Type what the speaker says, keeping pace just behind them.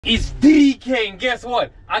It's DK, and guess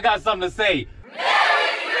what? I got something to say.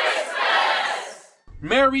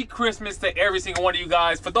 Merry Christmas to every single one of you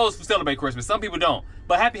guys. For those who celebrate Christmas, some people don't.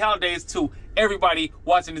 But happy holidays to everybody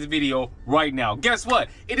watching this video right now. Guess what?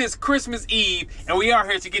 It is Christmas Eve, and we are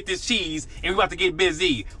here to get this cheese, and we're about to get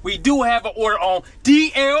busy. We do have an order on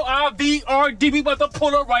DLIVRD. We about to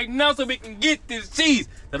pull up right now so we can get this cheese.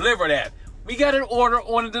 Delivered app. We got an order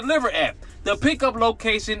on the Deliver app. The pickup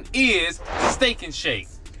location is Steak and Shake.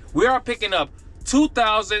 We are picking up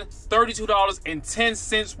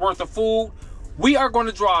 $2,032.10 worth of food. We are going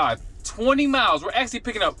to drive 20 miles. We're actually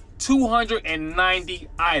picking up 290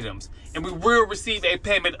 items. And we will receive a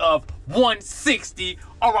payment of $160.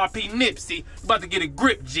 R.I.P. Nipsey. We're about to get a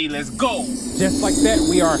grip, G. Let's go. Just like that,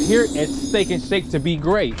 we are here at Steak and Shake to be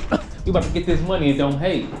great. We about to get this money and don't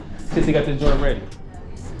hate. Since they got this joint ready.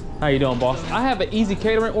 How you doing, boss? I have an easy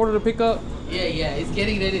catering order to pick up. Yeah, it's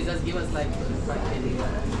getting ready. Just give us like 5 minutes.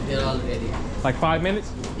 They're all ready. Like 5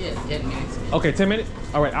 minutes? Yeah, 10 minutes. Okay, 10 minutes?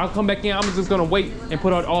 All right, I'll come back in. I'm just gonna wait and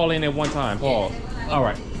put it all in at one time. Pause. Yeah. All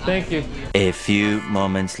right, thank you. A few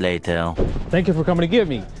moments later. Thank you for coming to get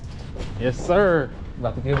me. Yes, sir.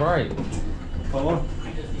 About to get right.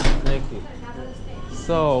 Thank you.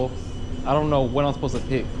 So, I don't know what I'm supposed to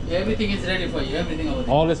pick. Everything is ready for you. Everything over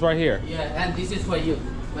there. All this right here? Yeah, and this is for you,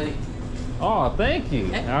 buddy. Oh, thank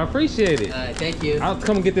you. I appreciate it. Thank you. I'll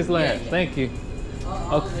come and get this last. Yeah. Thank you.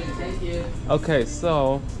 Okay. Thank you. Okay,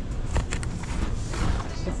 so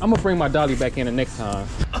I'm gonna bring my dolly back in the next time.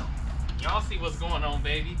 Y'all see what's going on,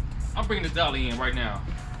 baby? I'm bringing the dolly in right now.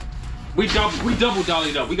 We double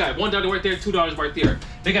dollied up. We got one dolly right there, $2 right there.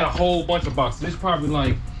 They got a whole bunch of boxes. There's probably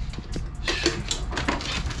like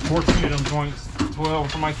 14 of them joints, 12 or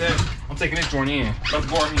something like that. I'm taking this joint in. Let's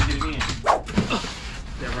go ahead and get it in.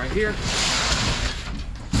 That right here.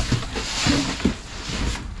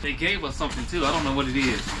 They gave us something too. I don't know what it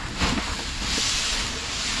is.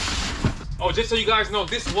 Oh, just so you guys know,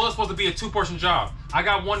 this was supposed to be a 2-person job. I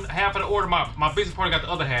got one half of the order. My business partner got the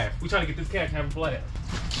other half. We trying to get this cash and have a blast.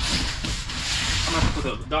 I'm gonna have to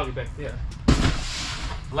put the dolly back there.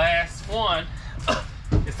 Last one.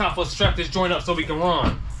 It's time for us to strap this joint up so we can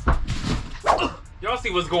run. Y'all see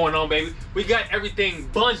what's going on, baby. We got everything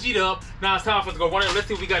bungeed up. Now it's time for us to go run it. Let's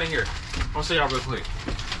see what we got in here. I'll show y'all real quick.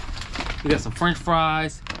 We got some French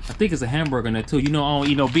fries. I think it's a hamburger in there too. You know I don't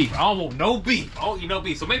eat no beef. I don't want no beef. I don't eat no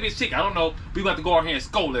beef. So maybe it's chicken. I don't know. We about to go out here and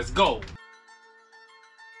scold. Let's go.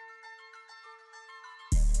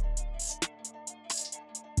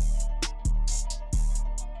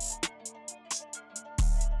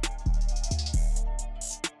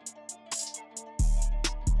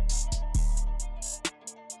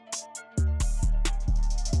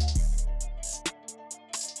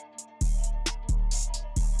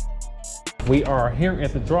 We are here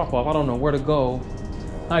at the drop-off. I don't know where to go.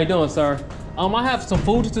 How you doing, sir? I have some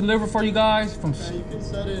food to deliver for you guys. From yeah, you can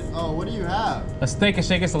set it. Oh, what do you have? A Steak and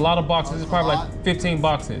Shake. It's a lot of boxes. It's probably like 15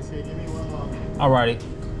 boxes. Okay, give me one moment. Alrighty.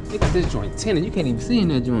 Look at this joint. 10, and you can't even see in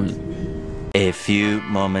that joint. A few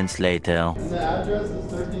moments later. And the address is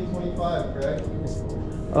 1325, correct?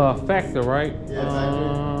 Factor, right? Yeah,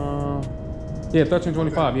 Factor. Yeah,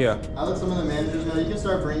 1325. Okay. Yeah. I let some of the managers know. You can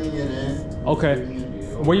start bringing it in. Okay.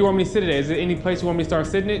 Where you want me to sit it at? Is there any place you want me to start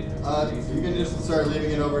sitting it? You can just start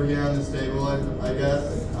leaving it over here on this table, I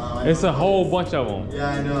guess. It's a whole bunch of them. Yeah,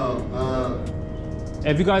 I know.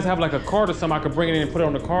 If you guys have like a cart or something, I could bring it in and put it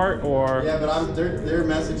on the cart, or... Yeah, but they're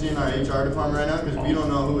messaging our HR department right now because we don't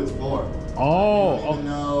know who it's for. Oh.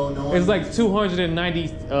 No one. It's like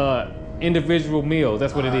 290 individual meals.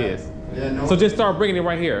 That's what it is. Yeah, no. So just start bringing it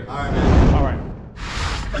right here. All right, man. All right.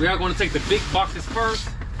 We are going to take the big boxes first.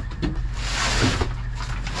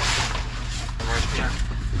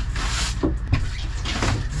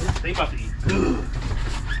 They about to eat good.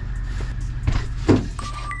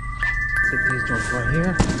 Take these joints right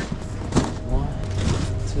here. 1,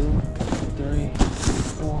 2, 3,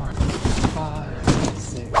 4, 5,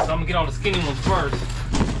 6. So I'm gonna get all the skinny ones first.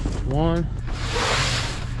 1,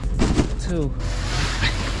 2,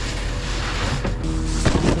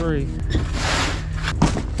 3,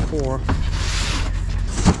 4,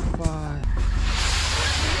 5,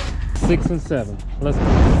 6, and 7. Let's go.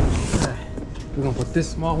 We're gonna put this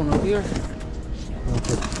small one up here. We're gonna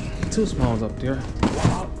put 2 small ones up there.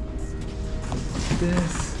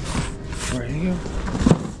 This right here.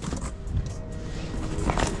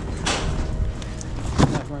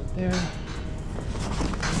 That right there.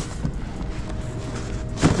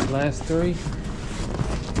 Last 3. 2,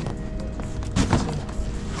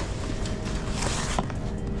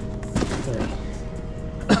 3.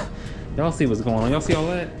 Y'all see what's going on? Y'all see all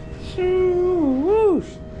that? Shoo, whoosh.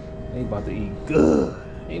 They about to eat good.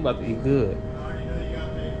 He about to eat good. I already know you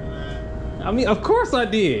got paid for that. I mean, of course I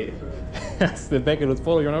did. The back of the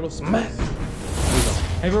foil, you're not smack.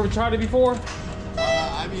 Have you ever tried it before?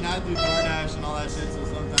 I mean, I do DoorDash and all that shit, so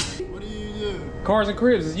sometimes. What do you do? Cars and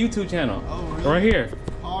Cribs is a YouTube channel. Oh, really? Right here.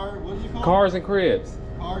 What is it called? Cars and Cribs.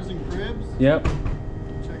 Cars and Cribs? Yep.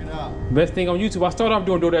 Check it out. Best thing on YouTube. I started off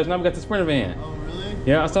doing DoorDash, now we got the Sprinter van. Oh, really?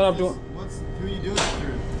 Yeah, I started off doing. Who you doing it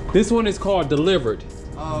through? This one is called Delivered.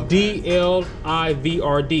 Oh, okay.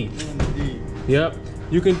 DLIVRD. And the D. Yep.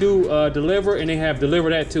 You can do Deliver, and they have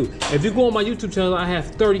Deliver that too. If you go on my YouTube channel, I have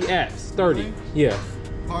 30 apps. 30. Really? Yeah.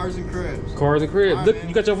 Cars and Cribs. Cars and Cribs. Right, Look, man.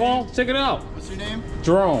 you got your phone? Check it out. What's your name?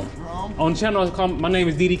 Jerome. Jerome? On the channel, it's called, my name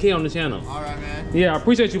is DDK on the channel. All right, man. Yeah, I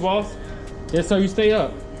appreciate you, boss. Yes, sir. You stay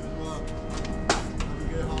up. Well, have a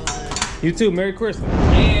good holiday. You too. Merry Christmas.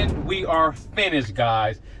 And we are finished,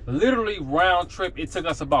 guys. Literally round trip. It took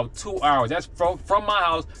us about 2 hours. That's from my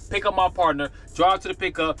house, pick up my partner, drive to the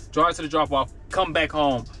pickup, drive to the drop off, come back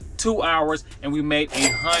home. 2 hours, and we made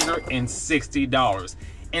 $160.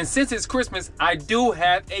 And since it's Christmas, I do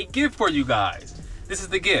have a gift for you guys. This is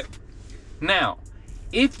the gift. Now,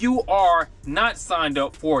 if you are not signed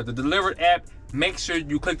up for the Delivered app, make sure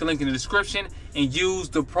you click the link in the description and use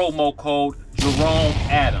the promo code Jerome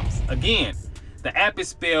Adams. Again, the app is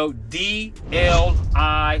spelled D-L-I-V-R-D,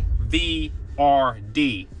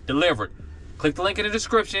 Delivered. Click the link in the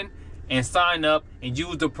description and sign up and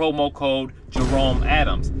use the promo code Jerome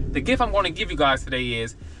Adams. The gift I'm going to give you guys today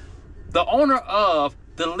is the owner of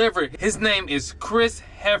Delivered. His name is Chris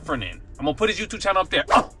Heffernan. I'm going to put his YouTube channel up there,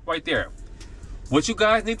 right there. What you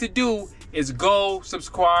guys need to do is go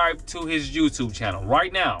subscribe to his YouTube channel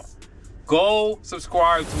right now. Go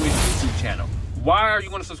subscribe to his YouTube channel. Why are you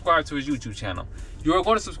going to subscribe to his YouTube channel? You are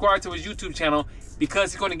going to subscribe to his YouTube channel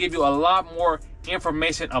because he's going to give you a lot more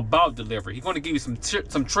information about delivery. He's going to give you some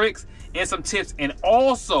tricks and some tips, and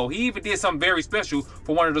also he even did something very special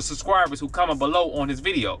for one of the subscribers who comment below on his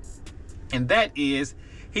video, and that is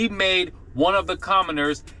he made one of the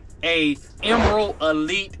commenters a Emerald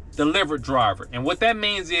Elite Delivered driver. And what that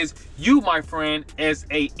means is you, my friend, as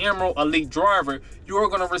a Emerald Elite driver, you are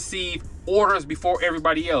going to receive orders before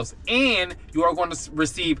everybody else, and you are going to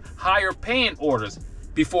receive higher paying orders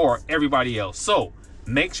before everybody else. So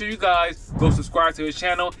make sure you guys go subscribe to his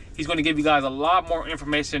channel. He's going to give you guys a lot more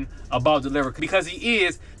information about Delivered because he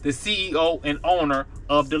is the CEO and owner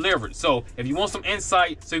of Delivered. So if you want some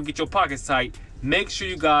insight so you can get your pockets tight, make sure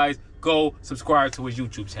you guys go subscribe to his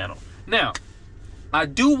YouTube channel. Now, I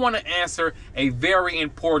do want to answer a very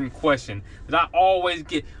important question that I always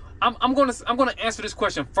get. I'm gonna answer this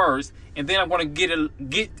question first, and then I'm gonna get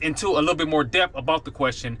into a little bit more depth about the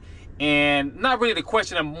question, and not really the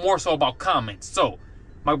question, and more so about comments. So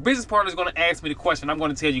my business partner is going to ask me the question. I'm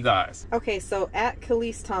going to tell you guys. Okay, so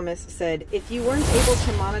 @Khalees Thomas said, if you weren't able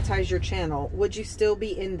to monetize your channel, would you still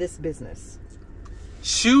be in this business?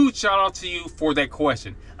 Huge shout out to you for that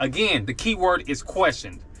question. Again, the key word is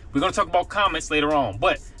questioned. We're going to talk about comments later on,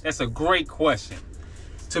 but that's a great question.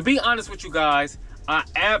 To be honest with you guys, I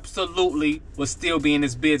absolutely would still be in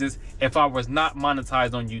this business if I was not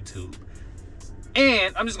monetized on YouTube.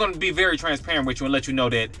 And I'm just going to be very transparent with you and let you know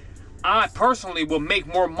that I personally will make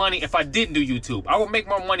more money if I didn't do YouTube. I would make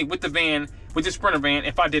more money with the van, with the Sprinter van,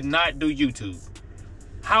 if I did not do YouTube.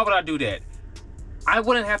 How would I do that? I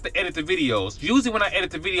wouldn't have to edit the videos. Usually when I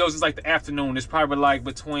edit the videos, it's like the afternoon. It's probably like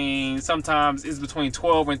sometimes it's between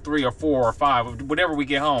 12 and 3 or 4 or 5, whatever we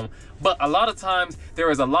get home. But a lot of times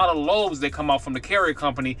there is a lot of loads that come out from the carrier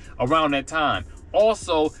company around that time.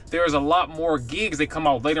 Also, there's a lot more gigs that come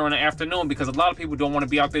out later in the afternoon because a lot of people don't want to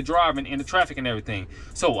be out there driving in the traffic and everything.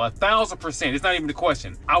 So 1000%, it's not even the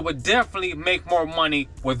question. I would definitely make more money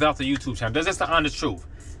without the YouTube channel. That's just the honest truth.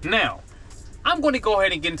 Now, I'm going to go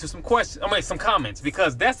ahead and get into some questions. Some comments,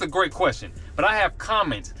 because that's a great question. But I have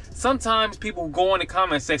comments. Sometimes people go in the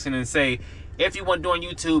comment section and say, if you weren't doing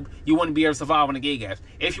YouTube, you wouldn't be able to survive on the gig apps.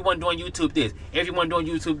 If you weren't doing YouTube this, if you weren't doing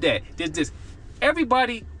YouTube that, this.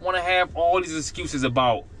 Everybody want to have all these excuses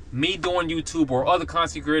about me doing YouTube or other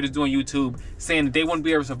content creators doing YouTube, saying that they wouldn't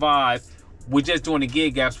be able to survive with just doing the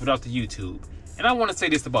gig apps without the YouTube. And I want to say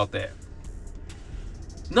this about that.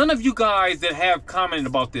 None of you guys that have commented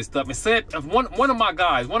about this stuff, except one of my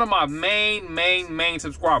guys, one of my main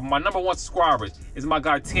subscribers, my #1 subscribers is my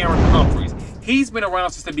guy Terrence Humphreys. He's been around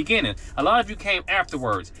since the beginning. A lot of you came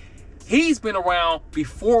afterwards. He's been around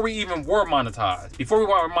before we even were monetized,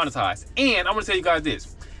 And I'm gonna tell you guys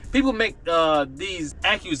this. People make these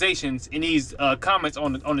accusations in these comments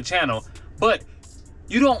on the channel, but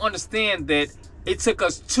you don't understand that it took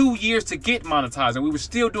us 2 years to get monetized, and we were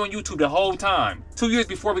still doing YouTube the whole time. 2 years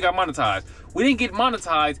before we got monetized. We didn't get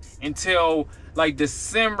monetized until like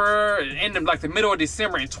December, end of like the middle of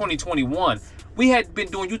December in 2021. We had been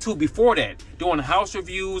doing YouTube before that, doing house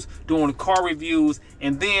reviews, doing car reviews,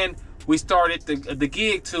 and then we started the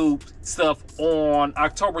gig tube stuff on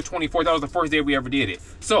October 24th. That was the first day we ever did it.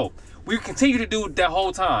 So we continue to do that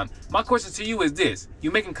whole time. My question to you is this: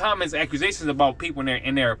 you're making comments, accusations about people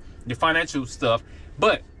and their financial stuff,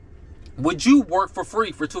 but would you work for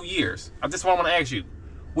free for 2 years? That's what I want to ask you.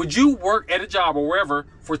 Would you work at a job or wherever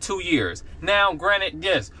for 2 years? Now, granted,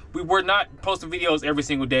 yes, we were not posting videos every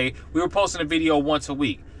single day. We were posting a video once a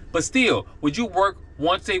week. But still, would you work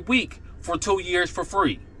once a week for 2 years for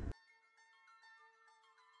free?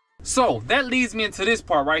 So that leads me into this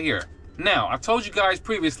part right here. Now, I told you guys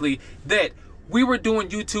previously that we were doing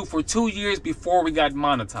YouTube for 2 years before we got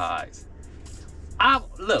monetized.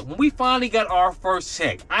 Look, when we finally got our first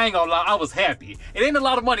check, I ain't gonna lie, I was happy. It ain't a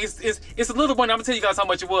lot of money, it's a little money. I'm gonna tell you guys how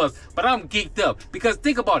much it was, but I'm geeked up because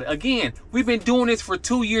think about it. Again, we've been doing this for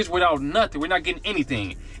 2 years without nothing. We're not getting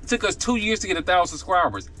anything. It took us 2 years to get 1,000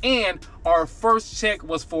 subscribers, and our first check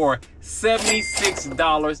was for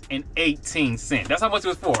 $76.18. That's how much it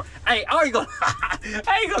was for. Hey, I ain't gonna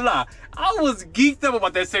lie. I was geeked up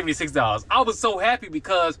about that $76. I was so happy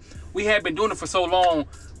because we had been doing it for so long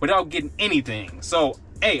without getting anything. So,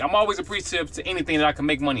 hey, I'm always appreciative to anything that I can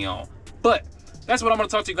make money on. But that's what I'm gonna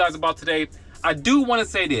talk to you guys about today. I do wanna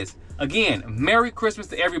say this. Again, Merry Christmas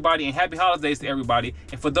to everybody and Happy Holidays to everybody.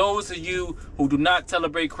 And for those of you who do not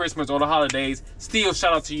celebrate Christmas or the holidays, still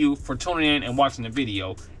shout out to you for tuning in and watching the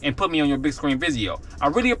video and put me on your big screen video. I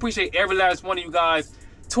really appreciate every last one of you guys.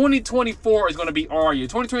 2024 is going to be our year.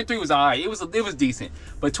 2023 was all right. It was decent.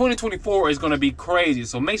 But 2024 is going to be crazy.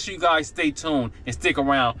 So make sure you guys stay tuned and stick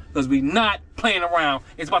around because we're not playing around.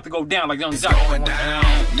 It's about to go down like Young Jock. Going down.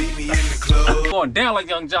 Meet me in the club. Going down like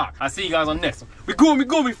Young Jock. I see you guys on next one. We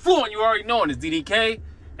going, flowing. You already know it. It's DDK,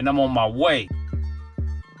 and I'm on my way.